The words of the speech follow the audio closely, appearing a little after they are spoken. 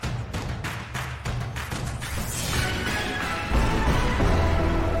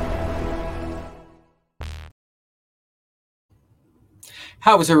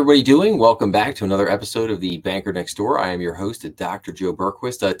How is everybody doing? Welcome back to another episode of the Banker Next Door. I am your host, Dr. Joe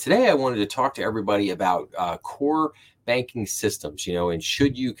Berquist. Today, I wanted to talk to everybody about core banking systems, and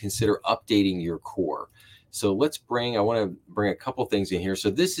should you consider updating your core? So I want to bring a couple things in here.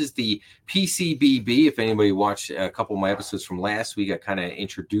 So this is the PCBB. If anybody watched a couple of my episodes from last week, I kind of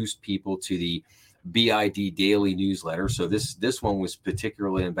introduced people to the BID daily newsletter. So this one was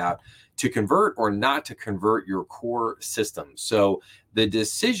particularly about to convert or not to convert your core system. So the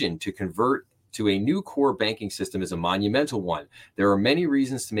decision to convert to a new core banking system is a monumental one. There are many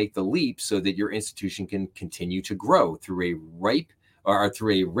reasons to make the leap so that your institution can continue to grow. Through a rip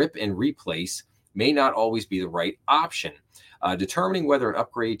and replace may not always be the right option. Determining whether an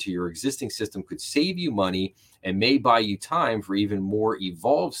upgrade to your existing system could save you money and may buy you time for even more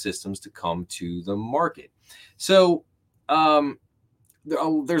evolved systems to come to the market. So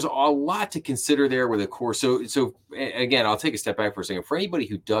there's a lot to consider there with a core. So again, I'll take a step back for a second. For anybody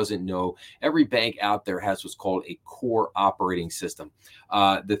who doesn't know, every bank out there has what's called a core operating system.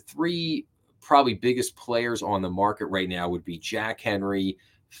 The three probably biggest players on the market right now would be Jack Henry,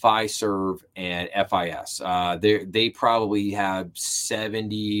 Fiserv, and FIS. They probably have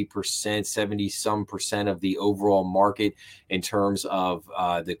 70% of the overall market in terms of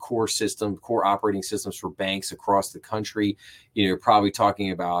the core operating systems for banks across the country. You're probably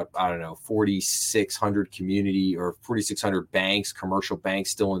talking about, 4,600 community or 4,600 banks, commercial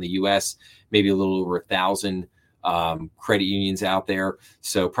banks still in the U.S., maybe a little over 1,000 credit unions out there.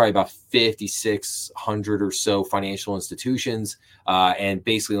 So probably about 5,600 or so financial institutions. And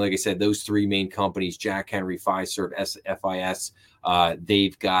basically, like I said, those three main companies, Jack Henry, Fiserv, FIS,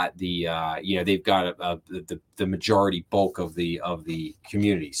 they've got the majority bulk of the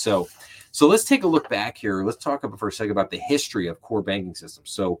community. So let's take a look back here. Let's talk for a second about the history of core banking systems.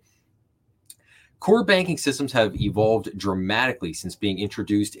 So core banking systems have evolved dramatically since being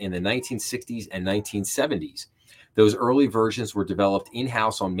introduced in the 1960s and 1970s. Those early versions were developed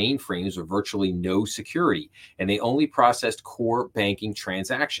in-house on mainframes with virtually no security, and they only processed core banking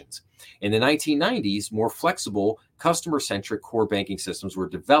transactions. In the 1990s, more flexible, customer-centric core banking systems were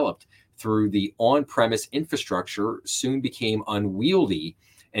developed through the on-premise infrastructure soon became unwieldy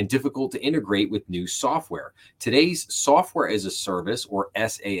and difficult to integrate with new software. Today's software as a service, or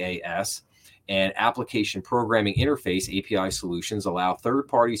SaaS, and application programming interface API solutions allow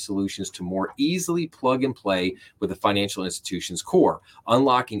third-party solutions to more easily plug and play with the financial institution's core,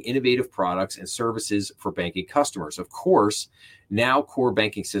 unlocking innovative products and services for banking customers. Of course, now core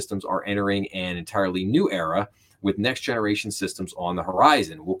banking systems are entering an entirely new era with next-generation systems on the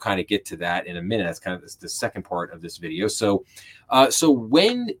horizon. We'll kind of get to that in a minute. That's kind of the second part of this video. So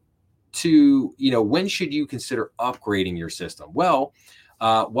when should you consider upgrading your system? Well,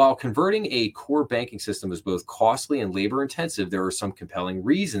 while converting a core banking system is both costly and labor intensive, there are some compelling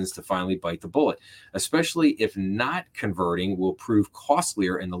reasons to finally bite the bullet, especially if not converting will prove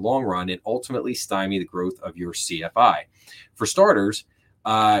costlier in the long run and ultimately stymie the growth of your CFI. For starters,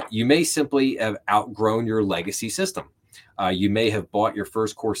 you may simply have outgrown your legacy system. You may have bought your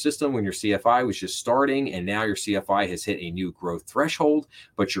first core system when your CFI was just starting, and now your CFI has hit a new growth threshold,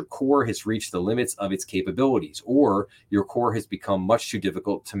 but your core has reached the limits of its capabilities, or your core has become much too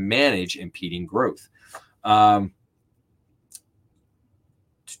difficult to manage, impeding growth. And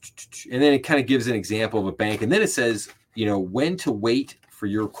then it kind of gives an example of a bank, and then it says, when to wait for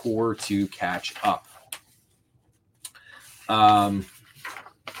your core to catch up.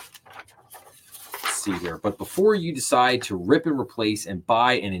 See here. But before you decide to rip and replace and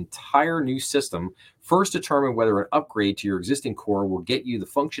buy an entire new system, first determine whether an upgrade to your existing core will get you the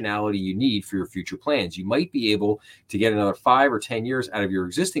functionality you need for your future plans. You might be able to get another 5 or 10 years out of your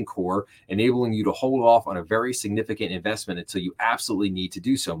existing core, enabling you to hold off on a very significant investment until you absolutely need to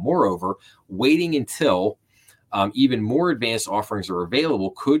do so. Moreover, waiting until even more advanced offerings are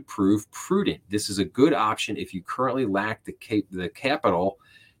available could prove prudent. This is a good option if you currently lack the capital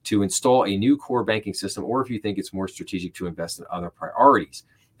to install a new core banking system, or if you think it's more strategic to invest in other priorities.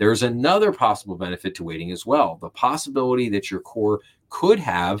 There's another possible benefit to waiting as well, the possibility that your core could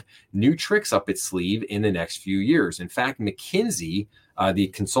have new tricks up its sleeve in the next few years. In fact, McKinsey, the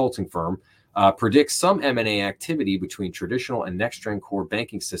consulting firm, predicts some M&A activity between traditional and next-gen core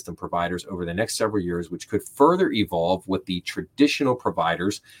banking system providers over the next several years, which could further evolve what the traditional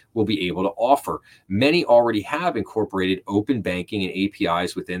providers will be able to offer. Many already have incorporated open banking and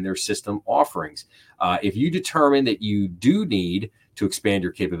APIs within their system offerings. If you determine that you do need to expand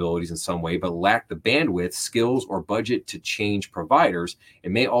your capabilities in some way, but lack the bandwidth, skills, or budget to change providers,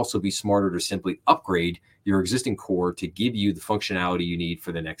 it may also be smarter to simply upgrade your existing core to give you the functionality you need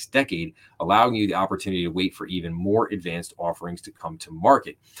for the next decade, allowing you the opportunity to wait for even more advanced offerings to come to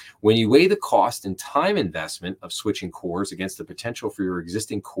market. When you weigh the cost and time investment of switching cores against the potential for your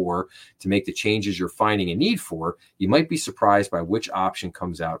existing core to make the changes you're finding a need for, you might be surprised by which option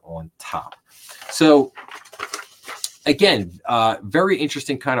comes out on top. So again, very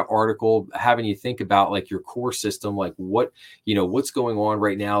interesting kind of article, having you think about like your core system, like what's going on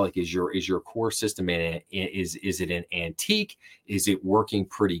right now. Like, is your core system is it an antique? Is it working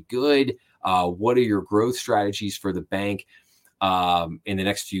pretty good? What are your growth strategies for the bank in the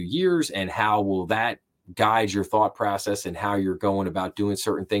next few years, and how will that guide your thought process and how you're going about doing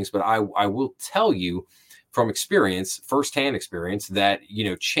certain things? But I will tell you from experience, firsthand experience, that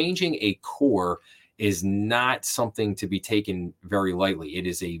changing a core is not something to be taken very lightly. It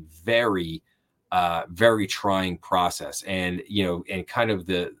is a very, very trying process. And, and kind of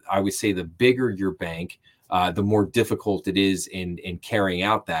I would say the bigger your bank, the more difficult it is in carrying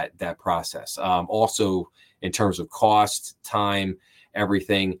out that process. Also in terms of cost, time,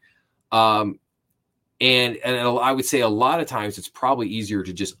 everything. And I would say a lot of times it's probably easier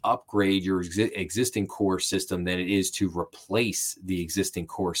to just upgrade your existing core system than it is to replace the existing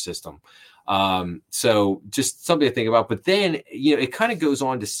core system. So just something to think about. But then, it kind of goes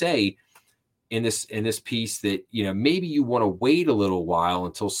on to say in this piece that, maybe you want to wait a little while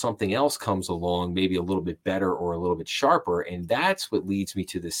until something else comes along, maybe a little bit better or a little bit sharper. And that's what leads me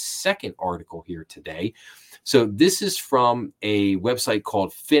to the second article here today. So this is from a website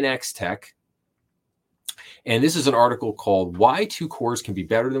called FinX Tech. And this is an article called Why Two Cores Can Be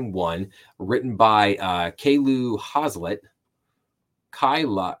Better Than One, written by Kailau Hoslet,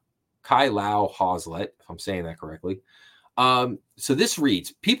 if I'm saying that correctly. So this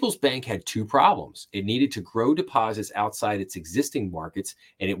reads, People's Bank had two problems. It needed to grow deposits outside its existing markets,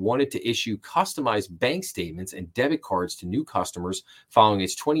 and it wanted to issue customized bank statements and debit cards to new customers following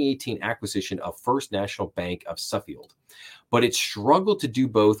its 2018 acquisition of First National Bank of Suffield. But it struggled to do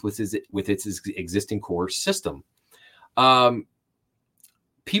both with its existing core system.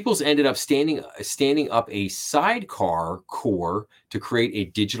 People's ended up standing up a sidecar core to create a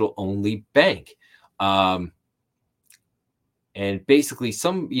digital-only bank. And basically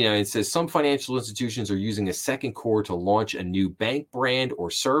it says some financial institutions are using a second core to launch a new bank brand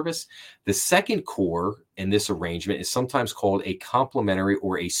or service. The second core in this arrangement is sometimes called a complementary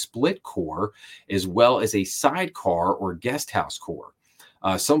or a split core, as well as a sidecar or guest house core.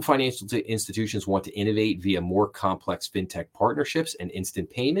 Some financial institutions want to innovate via more complex fintech partnerships and instant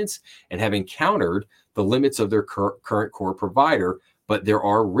payments, and have encountered the limits of their current core provider, but there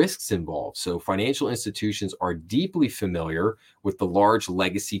are risks involved. So financial institutions are deeply familiar with the large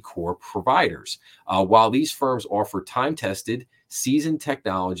legacy core providers. While these firms offer time-tested, seasoned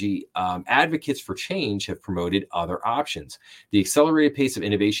technology, advocates for change have promoted other options. The accelerated pace of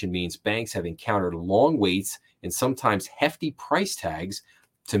innovation means banks have encountered long waits and sometimes hefty price tags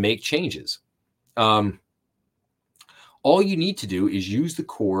to make changes. All you need to do is use the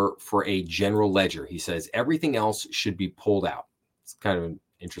core for a general ledger. He says everything else should be pulled out. It's kind of an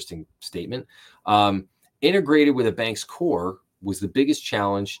interesting statement. Integrated with a bank's core was the biggest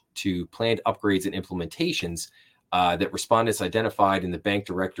challenge to planned upgrades and implementations that respondents identified in the Bank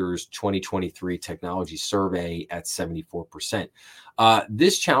Director's 2023 technology survey at 74%.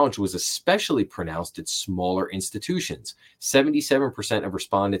 This challenge was especially pronounced at smaller institutions. 77% of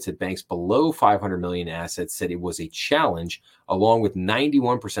respondents at banks below 500 million assets said it was a challenge, along with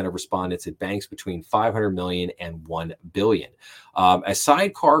 91% of respondents at banks between 500 million and 1 billion. A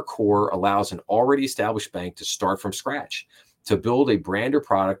sidecar core allows an already established bank to start from scratch, to build a brand or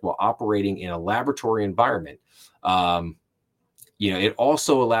product while operating in a laboratory environment. It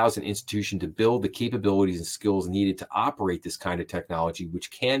also allows an institution to build the capabilities and skills needed to operate this kind of technology,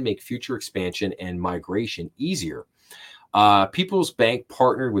 which can make future expansion and migration easier. People's Bank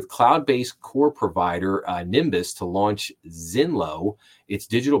partnered with cloud-based core provider Nymbus to launch Zenlo, its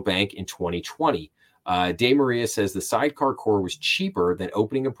digital bank, in 2020. De Maria says the sidecar core was cheaper than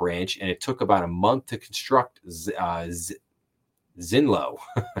opening a branch, and it took about a month to construct Zenlo,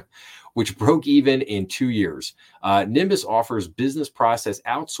 which broke even in 2 years. Nymbus offers business process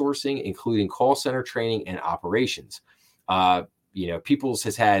outsourcing, including call center training and operations. People's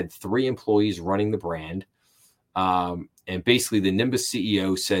has had 3 employees running the brand. And basically the Nymbus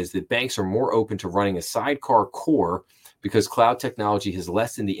CEO says that banks are more open to running a sidecar core because cloud technology has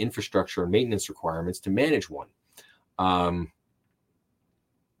lessened the infrastructure and maintenance requirements to manage one.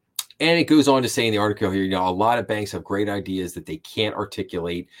 And it goes on to say in the article here, a lot of banks have great ideas that they can't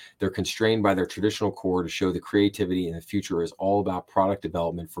articulate. They're constrained by their traditional core to show the creativity, and the future is all about product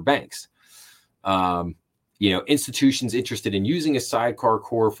development for banks. Institutions interested in using a sidecar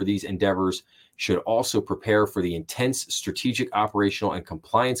core for these endeavors should also prepare for the intense strategic, operational, and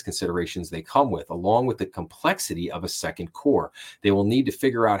compliance considerations they come with, along with the complexity of a second core. They will need to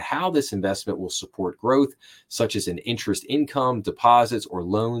figure out how this investment will support growth, such as an interest income, deposits, or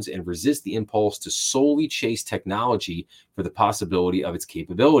loans, and resist the impulse to solely chase technology for the possibility of its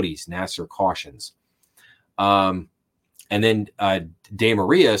capabilities, Nassar cautions. And then De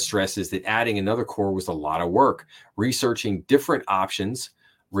Maria stresses that adding another core was a lot of work. Researching different options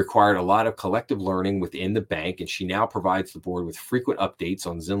required a lot of collective learning within the bank, and she now provides the board with frequent updates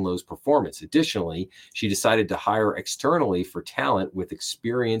on Zenlo's performance. Additionally, she decided to hire externally for talent with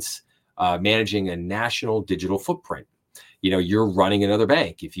experience managing a national digital footprint. You're running another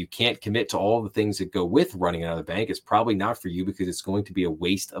bank. If you can't commit to all the things that go with running another bank, it's probably not for you because it's going to be a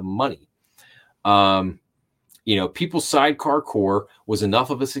waste of money. People's sidecar core was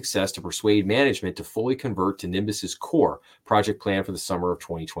enough of a success to persuade management to fully convert to Nimbus's core project plan for the summer of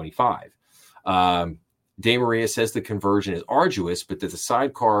 2025. De Maria says the conversion is arduous, but that the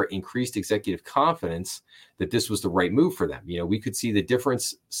sidecar increased executive confidence that this was the right move for them. We could see the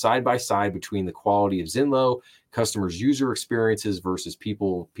difference side by side between the quality of Zenlo, customers' user experiences versus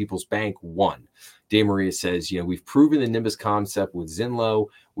People's Bank One. De Maria says, we've proven the Nimbus concept with Zenlo,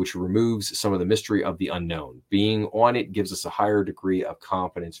 which removes some of the mystery of the unknown. Being on it gives us a higher degree of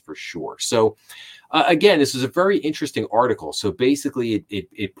confidence for sure. So again, this is a very interesting article. So basically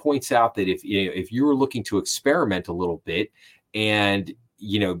it points out that if you were looking to experiment a little bit, and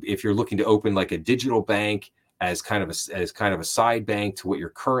if you're looking to open like a digital bank as kind of a side bank to what you're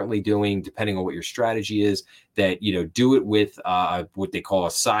currently doing, depending on what your strategy is, that do it with what they call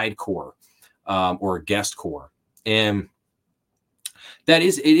a side core or a guest core. And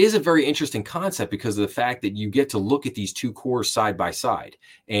it is a very interesting concept because of the fact that you get to look at these two cores side by side,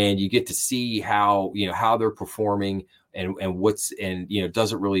 and you get to see how they're performing and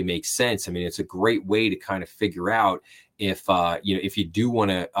does it really make sense? I mean, it's a great way to kind of figure out if you do want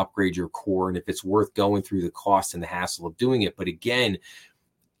to upgrade your core and if it's worth going through the cost and the hassle of doing it. But again,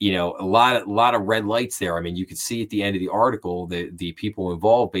 a lot of red lights there. I mean, you could see at the end of the article that the people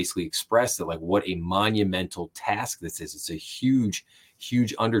involved basically expressed that, like, what a monumental task this is. It's a huge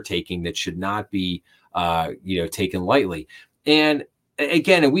undertaking that should not be taken lightly. And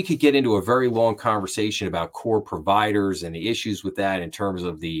again, we could get into a very long conversation about core providers and the issues with that in terms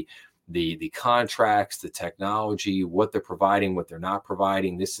of the contracts, the technology, what they're providing, what they're not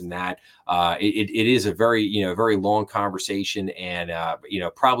providing, this and that. It is a very long conversation, and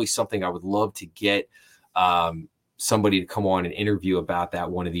probably something I would love to get somebody to come on and interview about that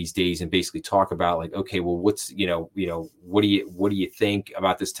one of these days, and basically talk about, like, okay, well, what's what do you think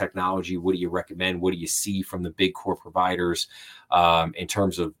about this technology? What do you recommend? What do you see from the big core providers in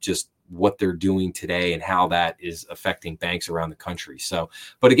terms of just what they're doing today and how that is affecting banks around the country? So,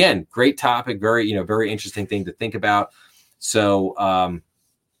 but again, great topic, very interesting thing to think about. So,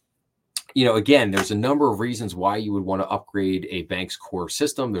 again, there's a number of reasons why you would want to upgrade a bank's core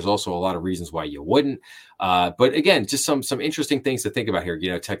system. There's also a lot of reasons why you wouldn't. But again, just some interesting things to think about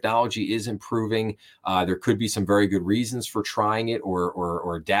here. Technology is improving. There could be some very good reasons for trying it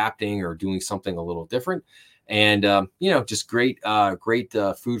or adapting or doing something a little different. And, just great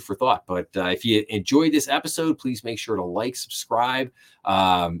food for thought. But if you enjoyed this episode, please make sure to like, subscribe,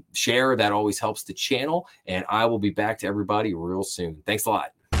 share. That always helps the channel. And I will be back to everybody real soon. Thanks a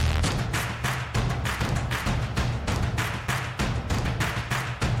lot.